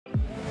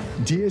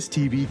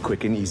DStv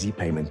quick and easy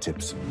payment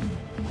tips.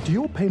 Do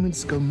your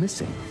payments go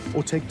missing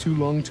or take too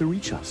long to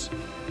reach us?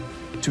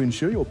 To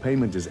ensure your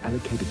payment is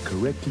allocated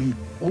correctly,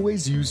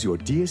 always use your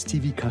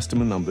DStv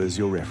customer number as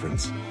your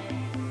reference.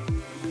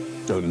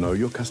 Don't know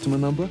your customer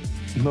number?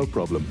 No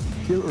problem.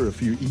 Here are a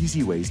few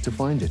easy ways to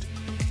find it.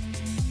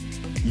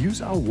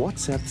 Use our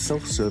WhatsApp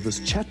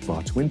self-service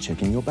chatbot when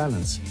checking your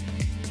balance.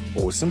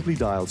 Or simply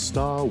dial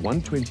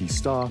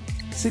 *120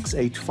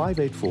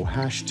 *68584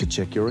 hash to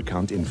check your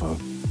account info.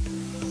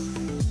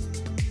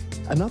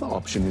 Another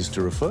option is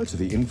to refer to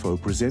the info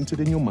presented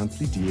in your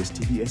monthly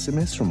DStv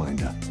SMS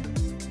reminder.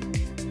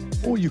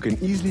 Or you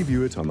can easily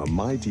view it on the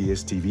My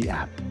DStv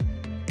app.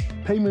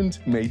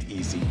 Payment made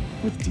easy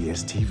with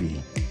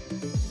DStv.